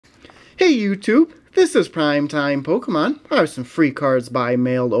Hey YouTube, this is Primetime Pokemon. I have some free cards by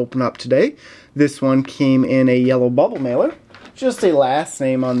mail to open up today. This one came in a yellow bubble mailer. Just a last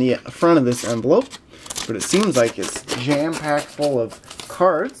name on the front of this envelope. But it seems like it's jam-packed full of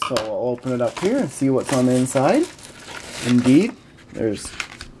cards, so I'll open it up here and see what's on the inside. Indeed, there's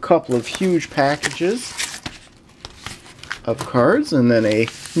a couple of huge packages of cards and then a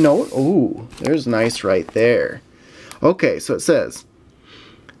note. Ooh, there's nice right there. Okay, so it says,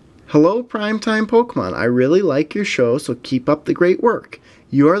 "Hello, Primetime Pokemon. I really like your show, so keep up the great work.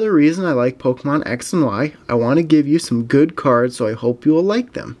 You are the reason I like Pokemon X and Y. I want to give you some good cards, so I hope you will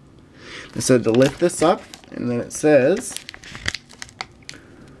like them." It said to lift this up, and then it says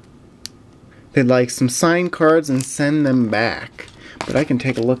they'd like some signed cards and send them back. But I can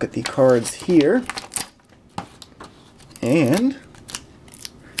take a look at the cards here. And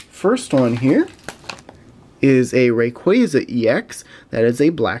first one here is a Rayquaza EX. That is a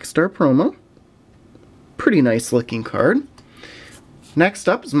Black Star promo. Pretty nice looking card. Next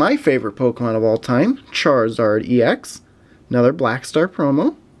up is my favorite Pokemon of all time, Charizard EX. Another Black Star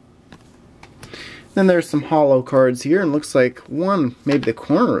promo. Then there's some holo cards here, and looks like one, maybe the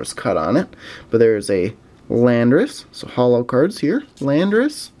corner is cut on it. But there's a Landorus, so holo cards here.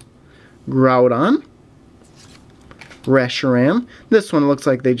 Landorus, Groudon, Reshiram. This one looks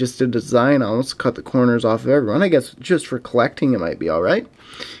like they just did design, almost cut the corners off of everyone. I guess just for collecting it might be alright.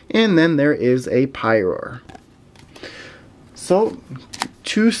 And then there is a Pyroar. So,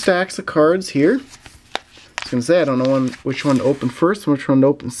 2 stacks of cards here. I was going to say, I don't know which one to open first and which one to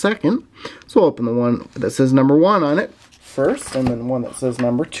open second. So we'll open the one that says number 1 on it first, and then the one that says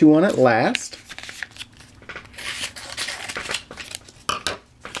number 2 on it last.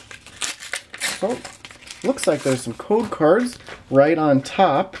 So, looks like there's some code cards right on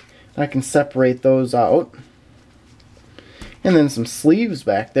top. I can separate those out. And then some sleeves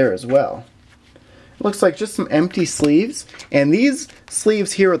back there as well. It looks like just some empty sleeves. And these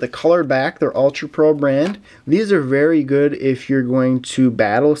sleeves here are the colored back. They're Ultra Pro brand. These are very good if you're going to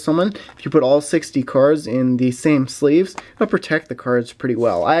battle someone. If you put all 60 cards in the same sleeves, it'll protect the cards pretty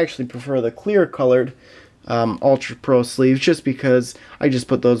well. I actually prefer the clear colored Ultra Pro sleeves just because I just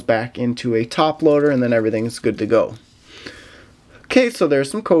put those back into a top loader and then everything's good to go. Okay, so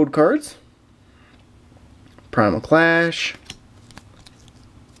there's some code cards. Primal Clash,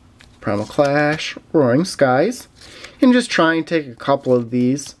 Roaring Skies, and just try and take a couple of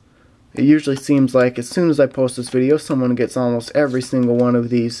these. It usually seems like as soon as I post this video, someone gets almost every single one of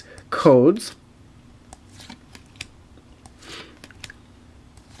these codes.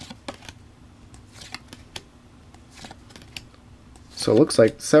 So it looks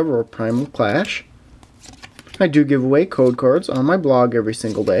like several Primal Clash. I do give away code cards on my blog every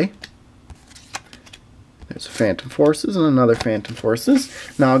single day. There's Phantom Forces and another Phantom Forces.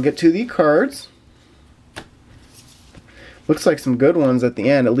 Now I'll get to the cards. Looks like some good ones at the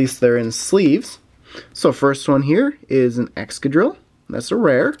end, at least they're in sleeves. So first one here is an Excadrill. That's a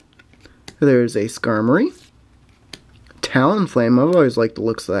rare. There's a Skarmory. Talonflame, I've always liked the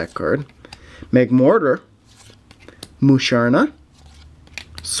looks of that card. Magmortar. Musharna.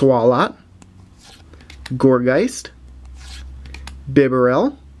 Swalot. Gourgeist.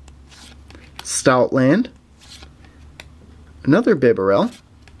 Bibarel. Stoutland. Another Bibarel.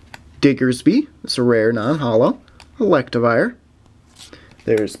 Diggersby, it's a rare non-holo. Electivire.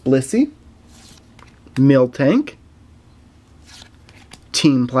 There's Blissey. Miltank.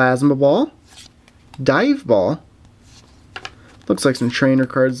 Team Plasma Ball. Dive Ball. Looks like some trainer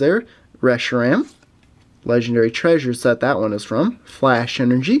cards there. Reshiram. Legendary Treasure set that one is from. Flash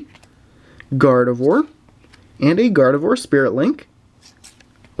Energy. Gardevoir. And a Gardevoir Spirit Link.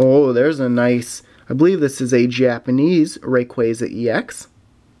 Oh, there's a nice, I believe this is a Japanese Rayquaza EX.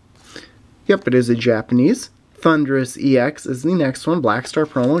 Yep, it is a Japanese. Thundurus EX is the next one. Black Star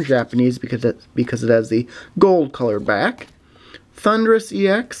promo, Japanese because it has the gold colored back. Thundurus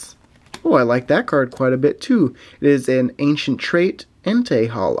EX. Oh, I like that card quite a bit too. It is an Ancient Trait Entei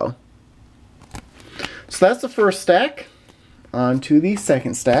holo. So that's the first stack. On to the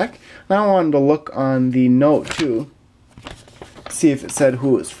second stack. Now I wanted to look on the note too. See if it said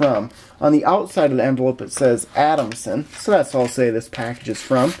who it's from. On the outside of the envelope it says Adamson. So that's all I'll say this package is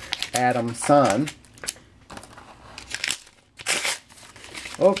from. Adamson.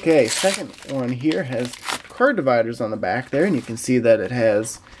 Okay, second one here has card dividers on the back there, and you can see that it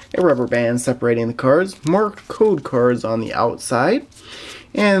has a rubber band separating the cards, more code cards on the outside,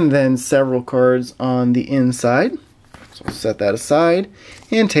 and then several cards on the inside. So I'll set that aside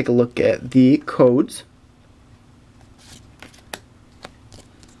and take a look at the codes.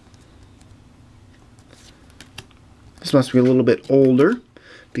 This must be a little bit older.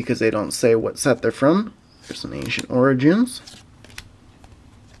 because they don't say what set they're from. There's some Ancient Origins.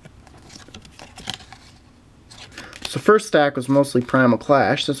 So first stack was mostly Primal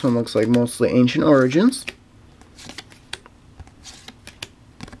Clash. This one looks like mostly Ancient Origins.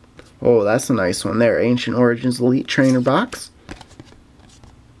 Oh, that's a nice one there. Ancient Origins Elite Trainer Box.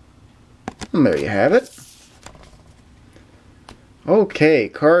 And there you have it. Okay,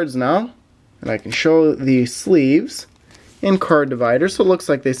 cards now. And I can show the sleeves and card divider. So it looks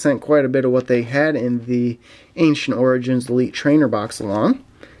like they sent quite a bit of what they had in the Ancient Origins Elite Trainer Box along.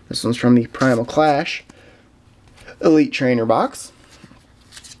 This one's from the Primal Clash Elite Trainer Box.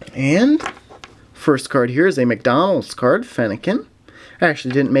 And first card here is a McDonald's card, Fennekin. I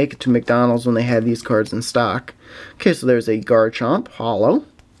actually didn't make it to McDonald's when they had these cards in stock. Okay, so there's a Garchomp, Hollow.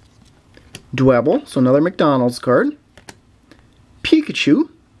 Dwebble, so another McDonald's card. Pikachu,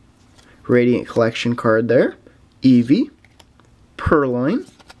 Radiant Collection card there. Eevee, Purloin,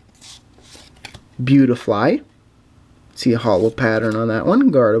 Beautifly. See a hollow pattern on that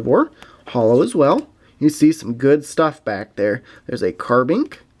one. Gardevoir, hollow as well. You see some good stuff back there. There's a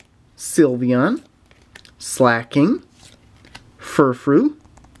Carbink, Sylveon, Slacking, Furfrou.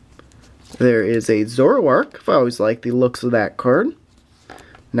 There is a Zoroark. I've always liked the looks of that card.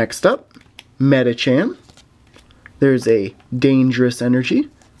 Next up, Medicham. There's a Dangerous Energy.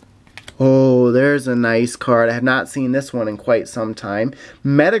 Oh, there's a nice card. I have not seen this one in quite some time.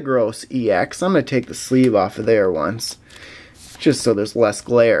 Metagross EX. I'm going to take the sleeve off of there once, just so there's less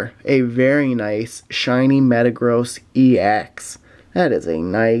glare. A very nice, shiny Metagross EX. That is a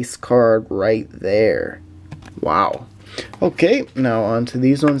nice card right there. Wow. Okay, now on to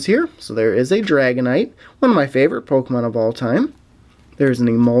these ones here. So there is a Dragonite, one of my favorite Pokemon of all time. There's an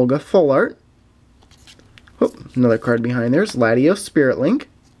Emolga Full Art. Oh, another card behind there is Latios Spirit Link.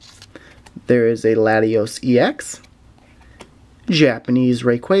 There is a Latios EX. Japanese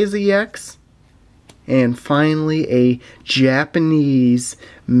Rayquaza EX. And finally, a Japanese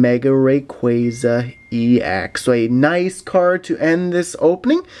Mega Rayquaza EX. So a nice card to end this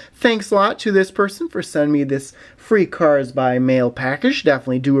opening. Thanks a lot to this person for sending me this free cards by mail package.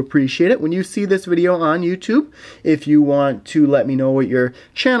 Definitely do appreciate it. When you see this video on YouTube, if you want to let me know what your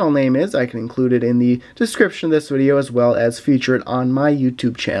channel name is, I can include it in the description of this video as well as feature it on my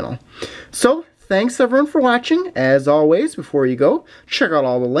YouTube channel. So, thanks everyone for watching. As always, before you go, check out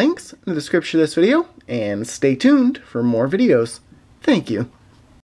all the links in the description of this video and stay tuned for more videos. Thank you.